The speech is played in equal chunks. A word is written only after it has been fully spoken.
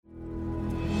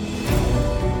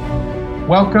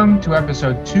Welcome to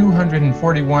episode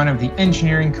 241 of the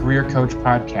Engineering Career Coach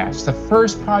podcast, the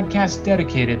first podcast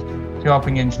dedicated to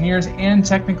helping engineers and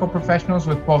technical professionals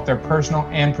with both their personal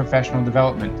and professional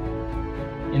development.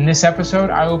 In this episode,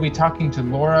 I will be talking to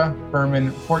Laura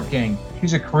Berman Fortgang.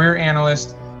 She's a career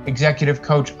analyst, executive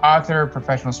coach, author,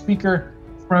 professional speaker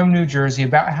from New Jersey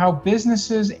about how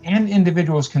businesses and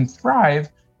individuals can thrive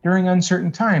during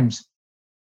uncertain times.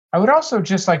 I would also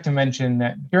just like to mention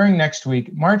that during next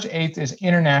week, March 8th is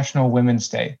International Women's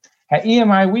Day. At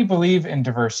EMI, we believe in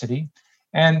diversity,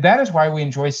 and that is why we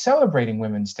enjoy celebrating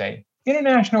Women's Day.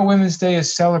 International Women's Day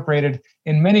is celebrated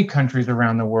in many countries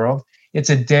around the world. It's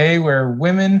a day where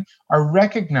women are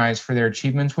recognized for their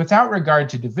achievements without regard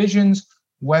to divisions,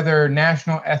 whether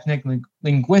national, ethnic,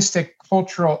 linguistic,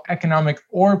 cultural, economic,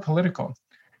 or political.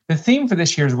 The theme for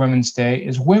this year's Women's Day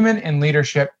is Women in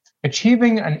Leadership,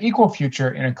 Achieving an Equal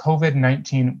Future in a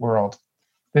COVID-19 World.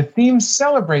 The theme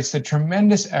celebrates the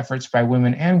tremendous efforts by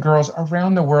women and girls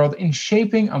around the world in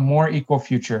shaping a more equal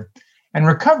future and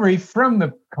recovery from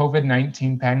the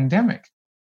COVID-19 pandemic.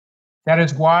 That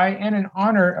is why, and in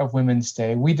honor of Women's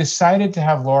Day, we decided to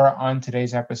have Laura on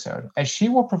today's episode, as she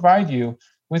will provide you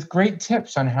with great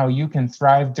tips on how you can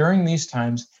thrive during these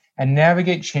times and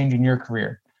navigate change in your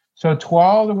career. So to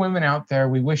all the women out there,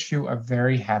 we wish you a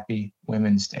very happy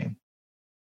Women's Day.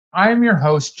 I'm your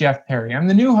host, Jeff Perry. I'm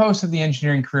the new host of the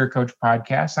Engineering Career Coach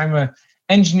podcast. I'm an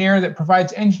engineer that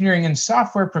provides engineering and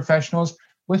software professionals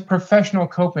with professional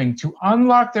coping to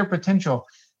unlock their potential.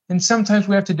 And sometimes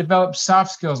we have to develop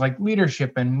soft skills like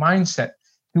leadership and mindset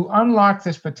to unlock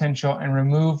this potential and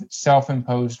remove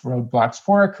self-imposed roadblocks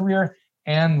for a career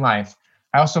and life.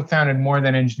 I also founded More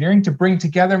Than Engineering to bring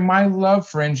together my love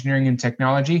for engineering and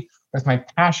technology with my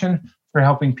passion for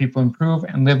helping people improve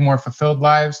and live more fulfilled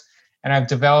lives. And I've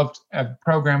developed a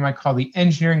program I call the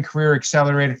Engineering Career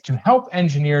Accelerator to help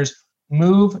engineers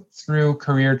move through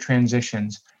career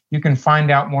transitions. You can find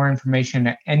out more information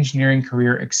at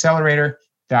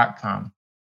engineeringcareeraccelerator.com.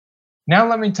 Now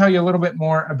let me tell you a little bit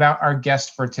more about our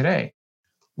guest for today.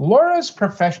 Laura's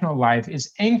professional life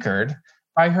is anchored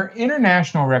by her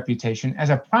international reputation as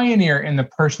a pioneer in the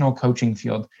personal coaching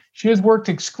field. She has worked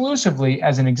exclusively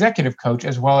as an executive coach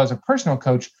as well as a personal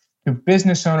coach to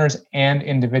business owners and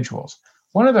individuals.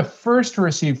 One of the first to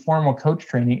receive formal coach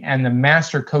training and the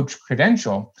master coach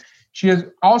credential, she is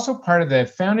also part of the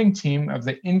founding team of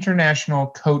the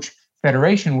International Coach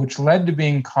Federation, which led to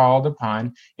being called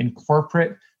upon in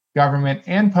corporate, government,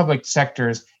 and public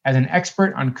sectors as an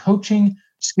expert on coaching,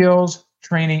 skills,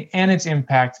 training, and its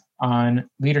impact on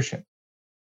leadership.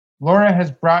 Laura has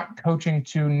brought coaching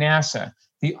to NASA,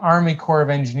 the Army Corps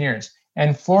of Engineers,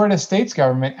 and Florida state's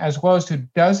government, as well as to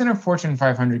dozens of Fortune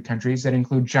 500 countries that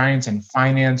include giants in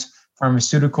finance,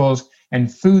 pharmaceuticals,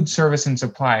 and food service and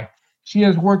supply. She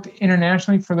has worked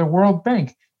internationally for the World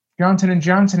Bank, Johnson &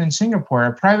 Johnson in Singapore,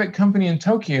 a private company in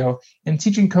Tokyo, and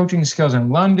teaching coaching skills in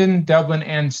London, Dublin,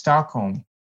 and Stockholm.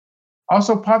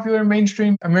 Also popular in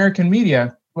mainstream American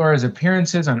media, Laura's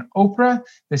appearances on Oprah,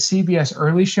 the CBS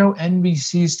Early Show,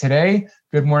 NBC's Today,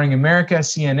 Good Morning America,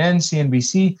 CNN,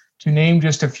 CNBC, to name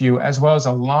just a few, as well as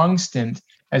a long stint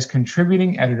as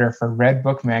contributing editor for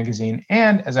Redbook magazine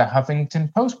and as a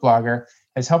Huffington Post blogger,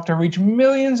 has helped her reach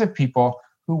millions of people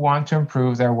who want to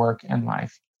improve their work and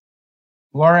life.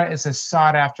 Laura is a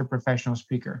sought-after professional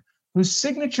speaker whose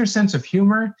signature sense of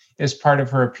humor is part of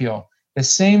her appeal. The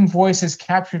same voice is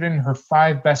captured in her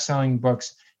 5 best-selling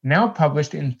books, now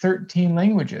published in 13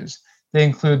 languages. They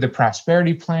include The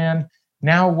Prosperity Plan,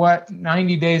 Now What,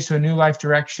 90 Days to a New Life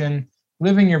Direction,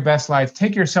 Living Your Best Life,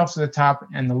 Take Yourself to the Top,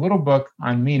 and the Little Book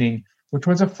on Meaning, which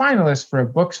was a finalist for a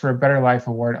Books for a Better Life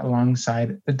award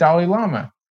alongside the Dalai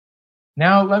Lama.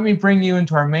 Now, let me bring you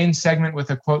into our main segment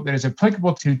with a quote that is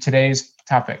applicable to today's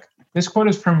topic. This quote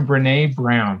is from Brené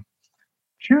Brown.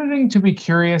 Choosing to be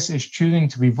curious is choosing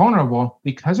to be vulnerable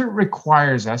because it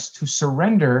requires us to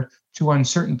surrender to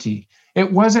uncertainty. It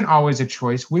wasn't always a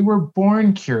choice. We were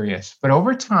born curious, but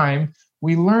over time,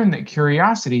 we learned that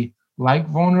curiosity, like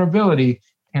vulnerability,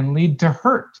 can lead to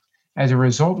hurt. As a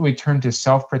result, we turn to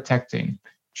self-protecting,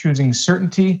 choosing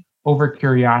certainty over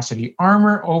curiosity,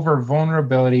 armor over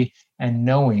vulnerability, and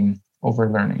knowing over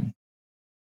learning.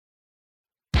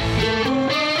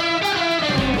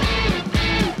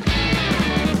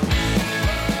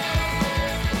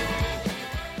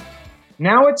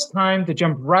 Now it's time to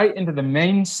jump right into the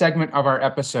main segment of our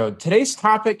episode. Today's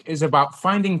topic is about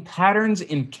finding patterns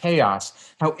in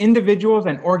chaos, how individuals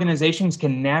and organizations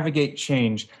can navigate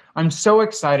change. I'm so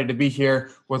excited to be here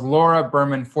with Laura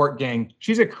Berman Fortgang.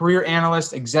 She's a career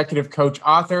analyst, executive coach,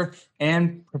 author,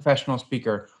 and professional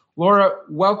speaker. Laura,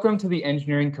 welcome to the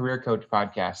Engineering Career Coach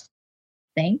podcast.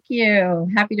 Thank you.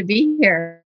 Happy to be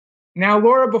here. Now,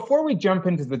 Laura, before we jump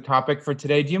into the topic for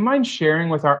today, do you mind sharing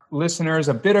with our listeners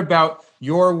a bit about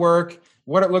your work,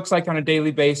 what it looks like on a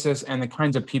daily basis, and the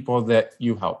kinds of people that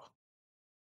you help?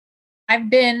 I've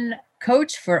been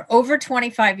coach for over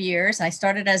 25 years. I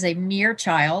started as a mere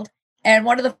child and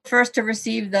one of the first to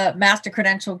receive the master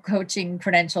credential coaching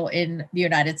credential in the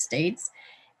United States.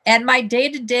 And my day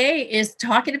to day is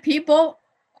talking to people.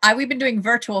 We've been doing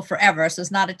virtual forever, so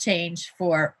it's not a change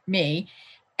for me.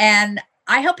 And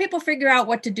I help people figure out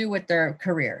what to do with their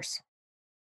careers.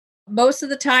 Most of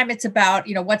the time, it's about,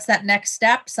 what's that next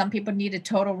step? Some people need a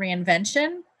total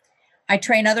reinvention. I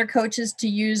train other coaches to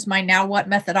use my now what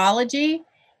methodology.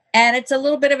 And it's a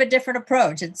little bit of a different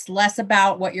approach. It's less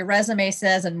about what your resume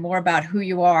says and more about who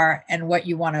you are and what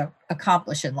you want to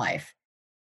accomplish in life.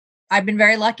 I've been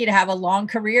very lucky to have a long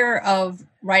career of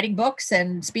writing books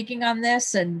and speaking on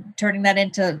this and turning that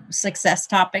into success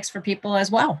topics for people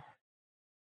as well.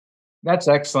 That's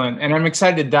excellent. And I'm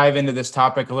excited to dive into this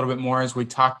topic a little bit more as we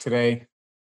talk today.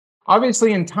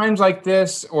 Obviously, in times like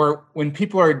this, or when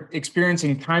people are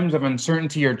experiencing times of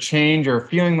uncertainty or change or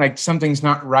feeling like something's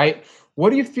not right,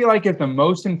 what do you feel like is the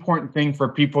most important thing for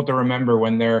people to remember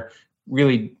when they're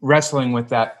really wrestling with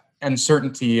that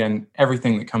uncertainty and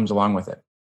everything that comes along with it?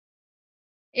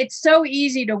 It's so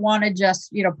easy to want to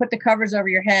just, put the covers over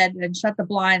your head and shut the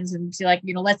blinds and see like,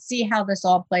 let's see how this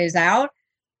all plays out.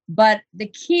 But the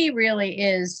key really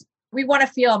is we want to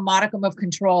feel a modicum of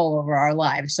control over our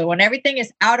lives. So when everything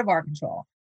is out of our control,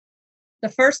 the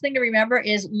first thing to remember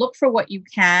is look for what you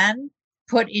can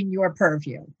put in your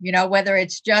purview, whether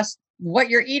it's just what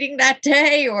you're eating that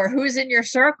day or who's in your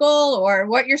circle or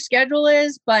what your schedule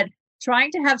is. But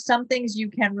trying to have some things you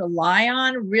can rely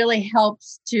on really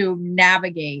helps to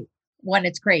navigate when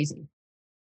it's crazy. And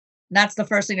that's the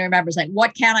first thing to remember is like,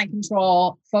 what can I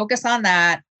control? Focus on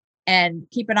that and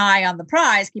keep an eye on the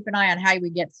prize, keep an eye on how we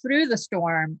get through the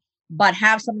storm, but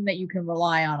have something that you can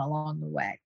rely on along the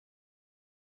way.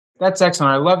 That's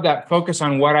excellent. I love that focus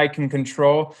on what I can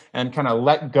control and kind of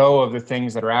let go of the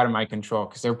things that are out of my control,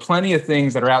 because there are plenty of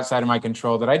things that are outside of my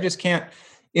control that I just can't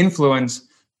influence.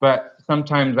 But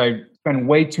sometimes I spend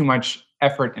way too much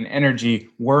effort and energy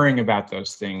worrying about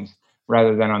those things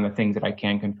rather than on the things that I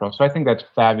can control. So I think that's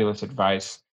fabulous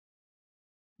advice.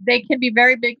 They can be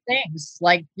very big things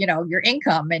like, your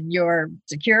income and your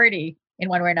security in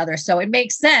one way or another. So it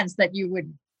makes sense that you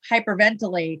would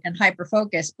hyperventilate and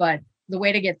hyperfocus, but the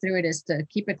way to get through it is to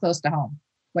keep it close to home,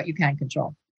 what you can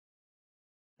control.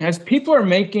 As people are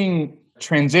making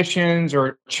transitions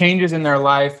or changes in their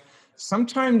life,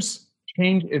 sometimes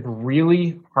change is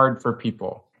really hard for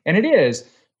people. And it is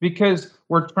because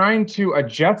we're trying to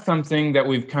adjust something that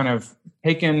we've kind of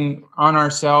taken on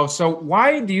ourselves. So,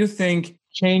 why do you think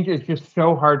change is just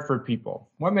so hard for people?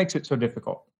 What makes it so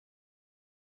difficult?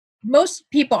 Most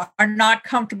people are not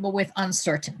comfortable with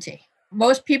uncertainty.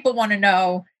 Most people want to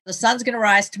know the sun's going to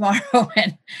rise tomorrow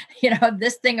and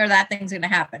this thing or that thing's going to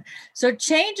happen. So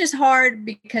change is hard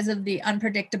because of the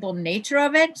unpredictable nature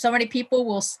of it. So many people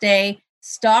will stay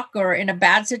stuck or in a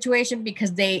bad situation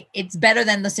because it's better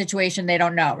than the situation they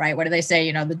don't know, right? What do they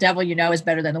say? The devil is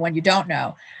better than the one you don't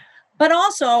know. But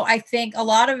also, I think a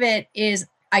lot of it is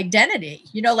identity.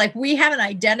 Like we have an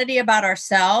identity about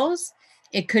ourselves.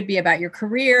 It could be about your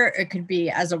career. It could be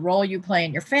as a role you play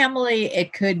in your family.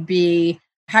 It could be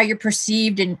how you're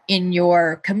perceived in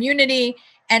your community.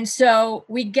 And so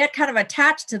we get kind of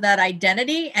attached to that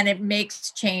identity, and it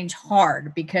makes change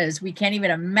hard because we can't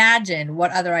even imagine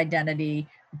what other identity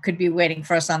could be waiting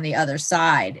for us on the other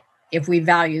side if we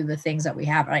value the things that we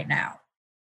have right now.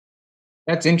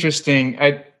 That's interesting.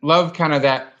 I love kind of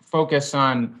that focus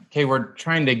on, okay, we're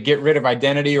trying to get rid of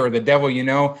identity or the devil.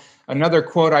 Another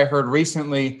quote I heard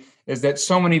recently is that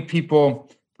so many people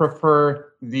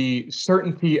prefer the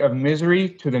certainty of misery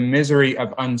to the misery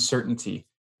of uncertainty,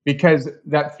 because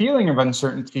that feeling of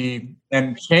uncertainty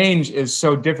and change is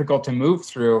so difficult to move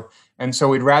through. And so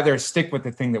we'd rather stick with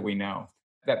the thing that we know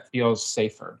that feels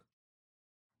safer.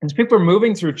 As people are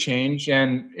moving through change,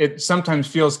 and it sometimes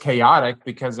feels chaotic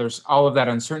because there's all of that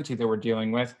uncertainty that we're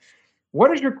dealing with,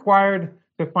 what is required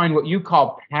to find what you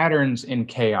call patterns in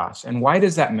chaos, and why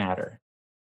does that matter?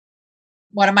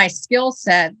 One of my skill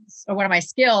sets or one of my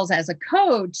skills as a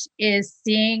coach is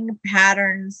seeing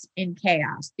patterns in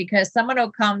chaos, because someone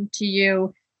will come to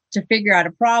you to figure out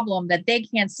a problem that they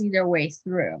can't see their way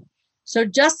through. So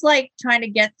just like trying to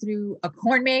get through a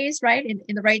corn maze, right,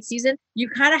 in the right season, you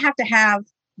kind of have to have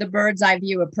the bird's eye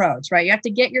view approach, right? You have to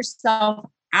get yourself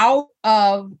out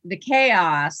of the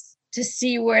chaos to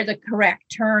see where the correct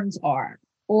turns are,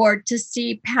 or to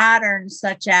see patterns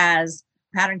such as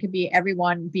Pattern could be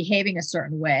everyone behaving a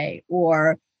certain way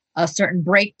or a certain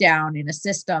breakdown in a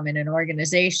system, in an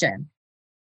organization.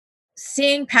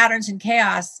 Seeing patterns in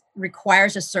chaos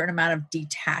requires a certain amount of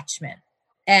detachment.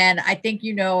 And I think,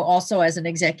 also as an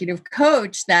executive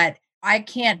coach, that I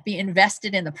can't be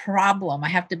invested in the problem. I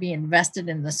have to be invested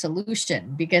in the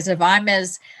solution, because if I'm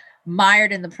as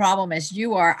mired in the problem as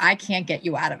you are, I can't get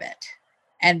you out of it.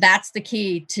 And that's the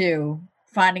key to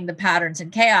finding the patterns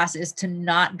in chaos, is to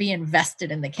not be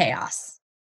invested in the chaos.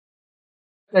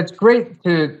 That's great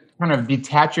to kind of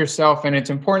detach yourself. And it's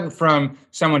important from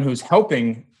someone who's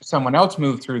helping someone else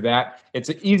move through that. It's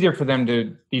easier for them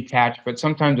to detach, but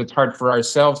sometimes it's hard for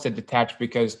ourselves to detach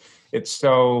because it's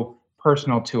so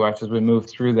personal to us as we move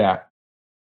through that.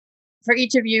 For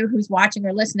each of you who's watching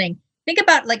or listening, think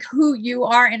about like who you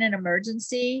are in an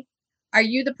emergency. Are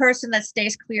you the person that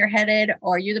stays clear-headed?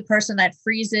 Or are you the person that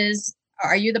freezes? Or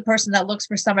are you the person that looks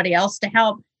for somebody else to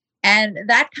help? And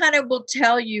that kind of will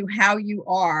tell you how you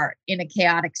are in a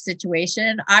chaotic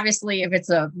situation. Obviously, if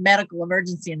it's a medical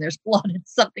emergency and there's blood and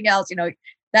something else,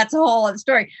 that's a whole other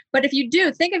story. But if you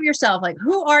do, think of yourself like,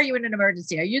 who are you in an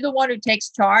emergency? Are you the one who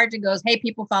takes charge and goes, hey,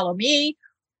 people follow me?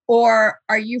 Or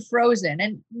are you frozen?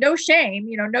 And no shame,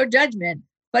 no judgment,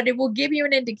 but it will give you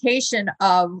an indication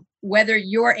of whether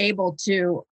you're able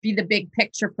to be the big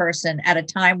picture person at a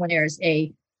time when there's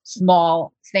a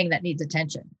small thing that needs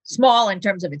attention. Small in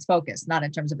terms of its focus, not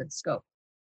in terms of its scope.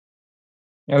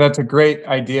 Yeah, that's a great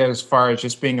idea as far as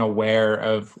just being aware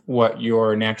of what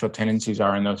your natural tendencies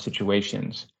are in those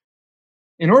situations.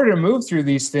 In order to move through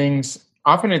these things,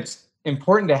 often it's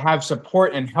important to have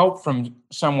support and help from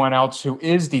someone else who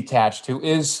is detached, who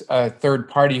is a third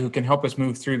party who can help us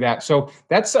move through that. So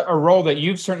that's a role that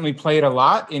you've certainly played a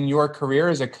lot in your career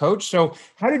as a coach. So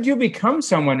how did you become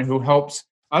someone who helps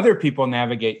other people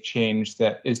navigate change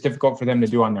that is difficult for them to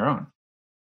do on their own?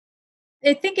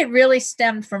 I think it really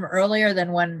stemmed from earlier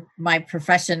than when my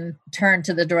profession turned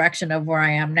to the direction of where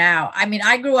I am now. I mean,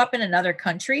 I grew up in another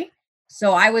country.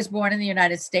 So I was born in the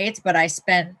United States, but I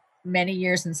spent many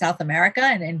years in South America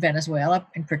and in Venezuela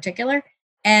in particular.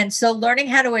 And so learning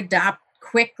how to adapt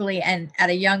quickly and at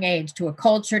a young age to a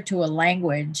culture, to a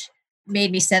language,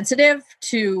 made me sensitive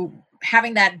to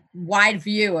having that wide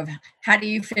view of how do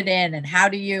you fit in and how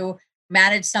do you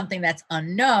manage something that's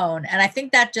unknown. And I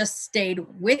think that just stayed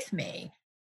with me.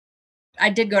 I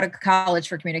did go to college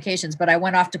for communications, but I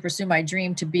went off to pursue my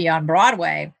dream to be on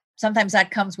Broadway. Sometimes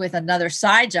that comes with another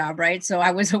side job, right? So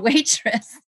I was a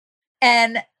waitress,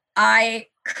 and I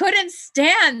couldn't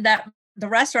stand that the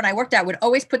restaurant I worked at would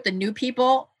always put the new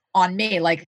people on me,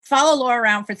 like follow Laura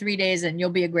around for 3 days and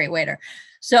you'll be a great waiter.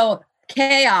 So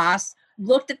chaos,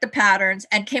 looked at the patterns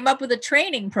and came up with a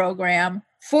training program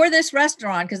for this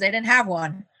restaurant, because they didn't have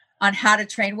one, on how to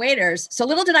train waiters. So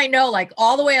little did I know, like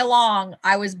all the way along,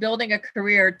 I was building a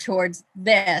career towards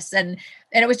this. And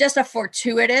it was just a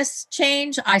fortuitous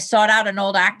change. I sought out an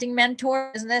old acting mentor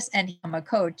business, and I'm a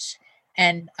coach,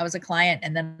 and I was a client.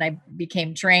 And then I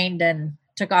became trained and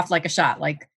took off like a shot,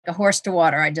 like a horse to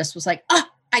water. I just was like,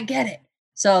 I get it.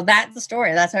 So that's the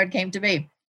story. That's how it came to be.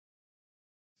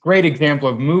 Great example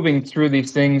of moving through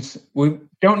these things. We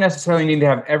don't necessarily need to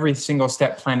have every single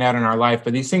step planned out in our life,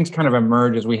 but these things kind of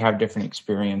emerge as we have different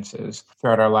experiences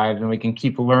throughout our lives, and we can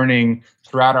keep learning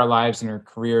throughout our lives and our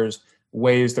careers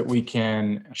ways that we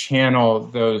can channel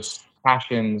those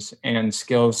passions and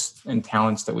skills and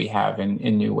talents that we have in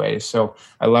new ways. So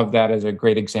I love that as a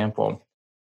great example.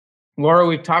 Laura,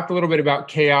 we've talked a little bit about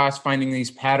chaos, finding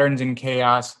these patterns in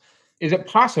chaos. Is it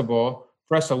possible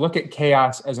for us to look at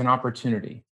chaos as an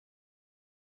opportunity?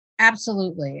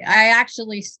 Absolutely. I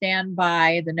actually stand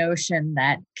by the notion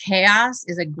that chaos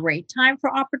is a great time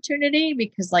for opportunity,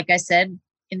 because, like I said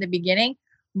in the beginning,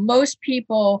 most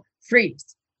people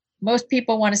freeze. Most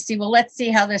people want to see, well, let's see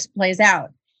how this plays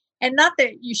out. And not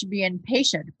that you should be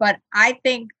impatient, but I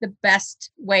think the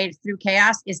best way through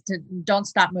chaos is to don't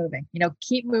stop moving,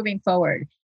 keep moving forward.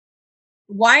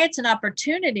 Why it's an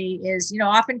opportunity is,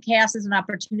 often chaos is an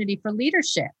opportunity for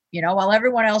leadership, while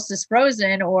everyone else is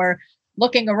frozen or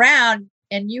looking around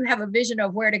and you have a vision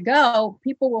of where to go,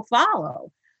 people will follow.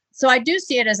 So I do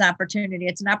see it as an opportunity.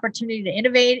 It's an opportunity to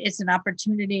innovate. It's an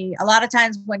opportunity. A lot of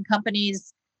times when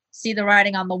companies see the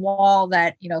writing on the wall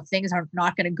that, things are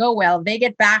not going to go well, they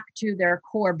get back to their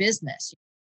core business.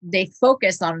 They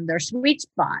focus on their sweet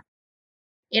spot.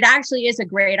 It actually is a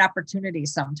great opportunity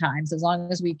sometimes, as long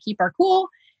as we keep our cool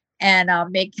and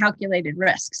make calculated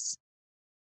risks.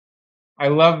 I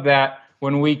love that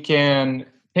when we can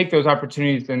take those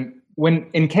opportunities and when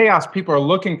in chaos, people are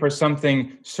looking for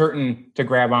something certain to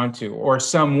grab onto or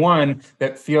someone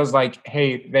that feels like,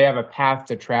 hey, they have a path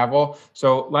to travel.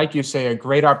 So, like you say, a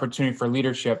great opportunity for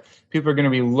leadership. People are going to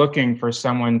be looking for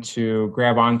someone to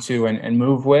grab onto and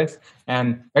move with.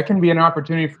 And that can be an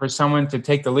opportunity for someone to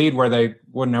take the lead where they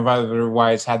wouldn't have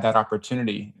otherwise had that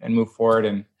opportunity and move forward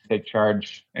and take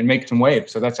charge and make some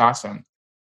waves. So that's awesome.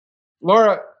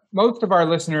 Laura, most of our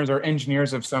listeners are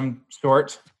engineers of some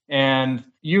sort, and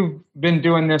you've been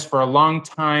doing this for a long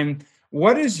time.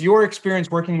 What is your experience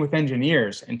working with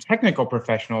engineers and technical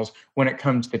professionals when it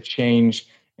comes to change?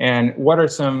 And what are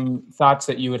some thoughts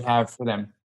that you would have for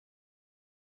them?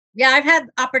 Yeah, I've had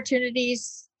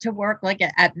opportunities to work like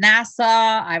at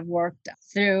NASA. I've worked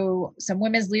through some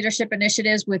women's leadership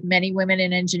initiatives with many women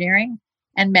in engineering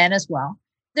and men as well.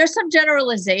 There's some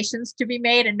generalizations to be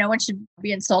made, and no one should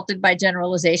be insulted by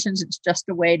generalizations. It's just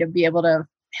a way to be able to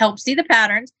help see the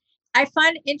patterns. I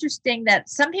find interesting that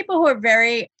some people who are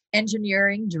very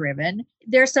engineering driven,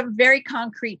 there's some very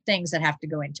concrete things that have to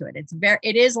go into it.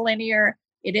 It is linear.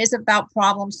 It is about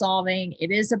problem solving.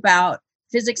 It is about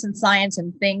physics and science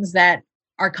and things that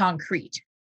are concrete.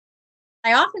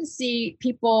 I often see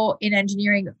people in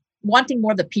engineering wanting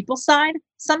more the people side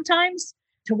sometimes,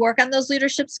 to work on those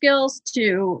leadership skills,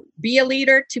 to be a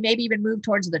leader, to maybe even move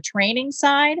towards the training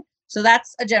side. So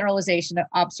that's a generalization of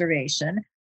observation.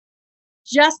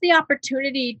 Just the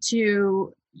opportunity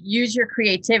to use your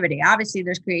creativity. Obviously,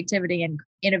 there's creativity in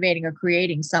innovating or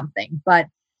creating something, but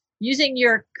using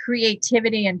your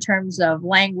creativity in terms of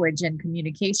language and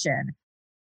communication.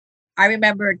 I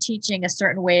remember teaching a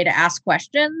certain way to ask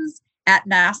questions at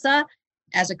NASA.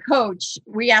 As a coach,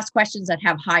 we ask questions that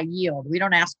have high yield. We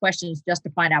don't ask questions just to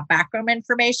find out background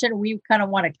information. We kind of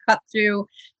want to cut through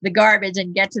the garbage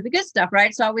and get to the good stuff,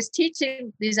 right? So I was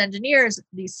teaching these engineers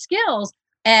these skills.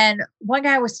 And one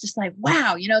guy was just like,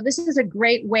 wow, this is a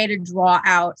great way to draw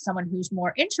out someone who's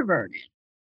more introverted.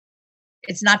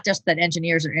 It's not just that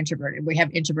engineers are introverted. We have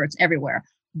introverts everywhere.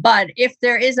 But if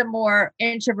there is a more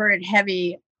introverted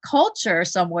heavy culture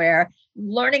somewhere,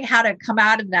 learning how to come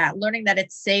out of that, learning that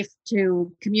it's safe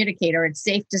to communicate or it's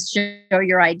safe to show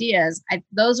your ideas.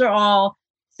 Those are all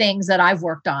things that I've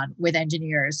worked on with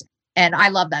engineers. And I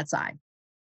love that side.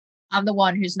 I'm the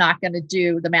one who's not going to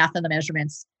do the math and the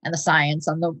measurements and the science.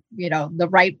 I'm the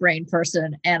right brain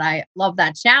person. And I love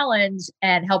that challenge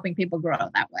and helping people grow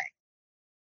that way.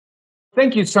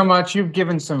 Thank you so much. You've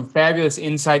given some fabulous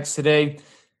insights today.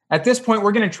 At this point,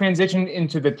 we're going to transition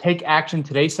into the Take Action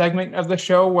Today segment of the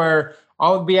show, where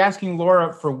I'll be asking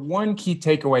Laura for one key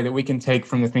takeaway that we can take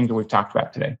from the things that we've talked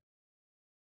about today.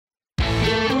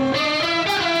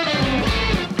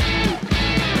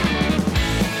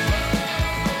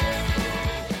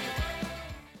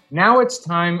 Now it's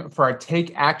time for our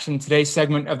Take Action Today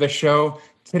segment of the show.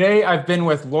 Today, I've been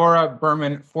with Laura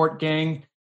Berman-Fortgang.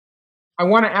 I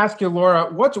want to ask you,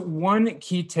 Laura, what's one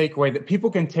key takeaway that people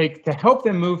can take to help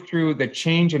them move through the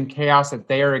change and chaos that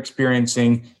they are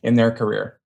experiencing in their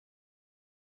career?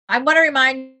 I want to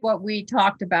remind what we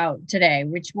talked about today,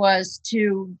 which was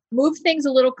to move things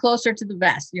a little closer to the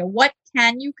vest. What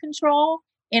can you control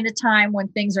in a time when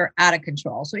things are out of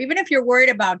control? So even if you're worried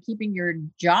about keeping your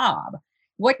job,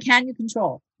 what can you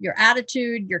control? Your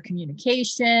attitude, your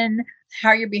communication,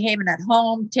 how you're behaving at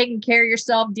home, taking care of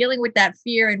yourself, dealing with that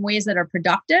fear in ways that are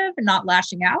productive and not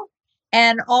lashing out.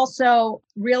 And also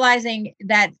realizing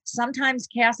that sometimes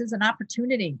chaos is an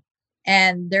opportunity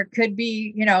and there could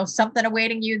be, something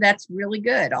awaiting you that's really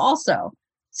good also.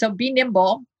 So be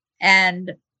nimble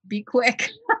and be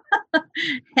quick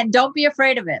and don't be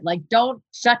afraid of it. Like, don't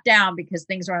shut down because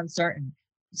things are uncertain.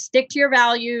 Stick to your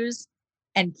values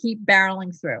and keep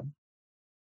barreling through.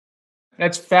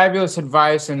 That's fabulous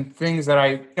advice and things that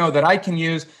I know that I can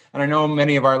use, and I know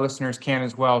many of our listeners can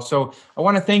as well. So I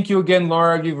want to thank you again,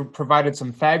 Laura. You've provided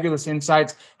some fabulous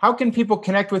insights. How can people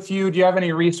connect with you? Do you have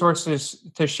any resources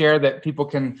to share that people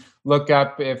can look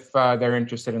up if they're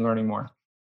interested in learning more?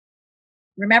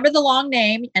 Remember the long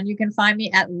name, and you can find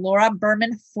me at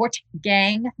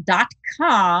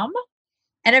laurabermanfortgang.com.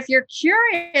 And if you're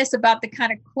curious about the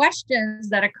kind of questions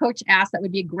that a coach asks, that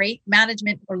would be a great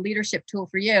management or leadership tool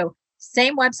for you.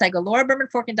 Same website, go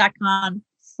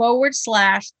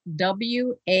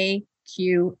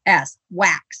laurabermanfortgang.com/WAQS,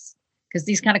 wax, because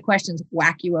these kind of questions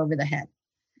whack you over the head.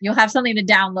 You'll have something to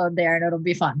download there and it'll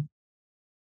be fun.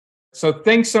 So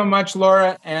thanks so much,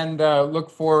 Laura, and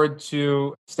look forward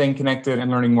to staying connected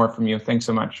and learning more from you. Thanks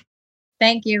so much.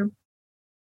 Thank you.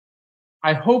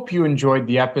 I hope you enjoyed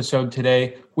the episode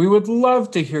today. We would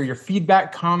love to hear your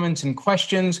feedback, comments, and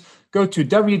questions. Go to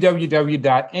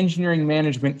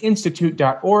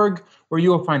www.engineeringmanagementinstitute.org, where you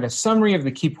will find a summary of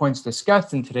the key points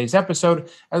discussed in today's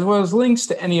episode, as well as links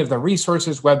to any of the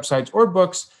resources, websites, or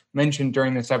books mentioned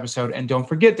during this episode. And don't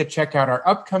forget to check out our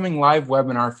upcoming live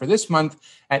webinar for this month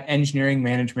at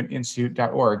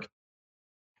engineeringmanagementinstitute.org.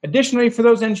 Additionally, for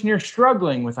those engineers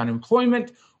struggling with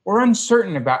unemployment or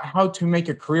uncertain about how to make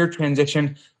a career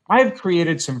transition, I've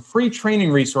created some free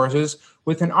training resources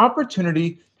with an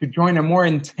opportunity to join a more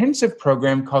intensive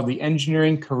program called the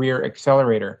Engineering Career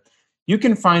Accelerator. You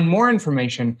can find more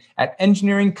information at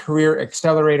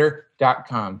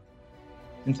engineeringcareeraccelerator.com.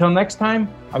 Until next time,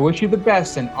 I wish you the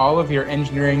best in all of your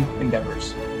engineering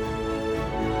endeavors.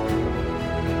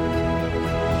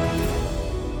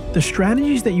 The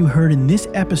strategies that you heard in this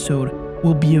episode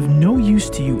will be of no use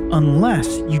to you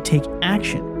unless you take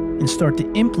action and start to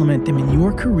implement them in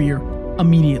your career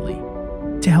immediately.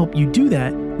 To help you do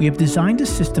that, we have designed a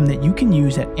system that you can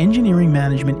use at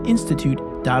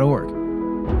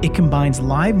engineeringmanagementinstitute.org. It combines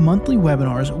live monthly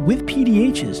webinars with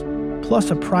PDHs,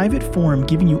 plus a private forum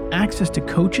giving you access to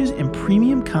coaches and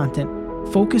premium content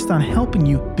focused on helping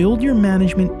you build your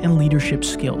management and leadership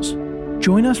skills.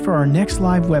 Join us for our next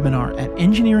live webinar at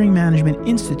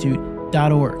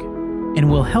engineeringmanagementinstitute.org, and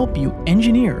we'll help you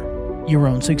engineer your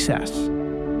own success.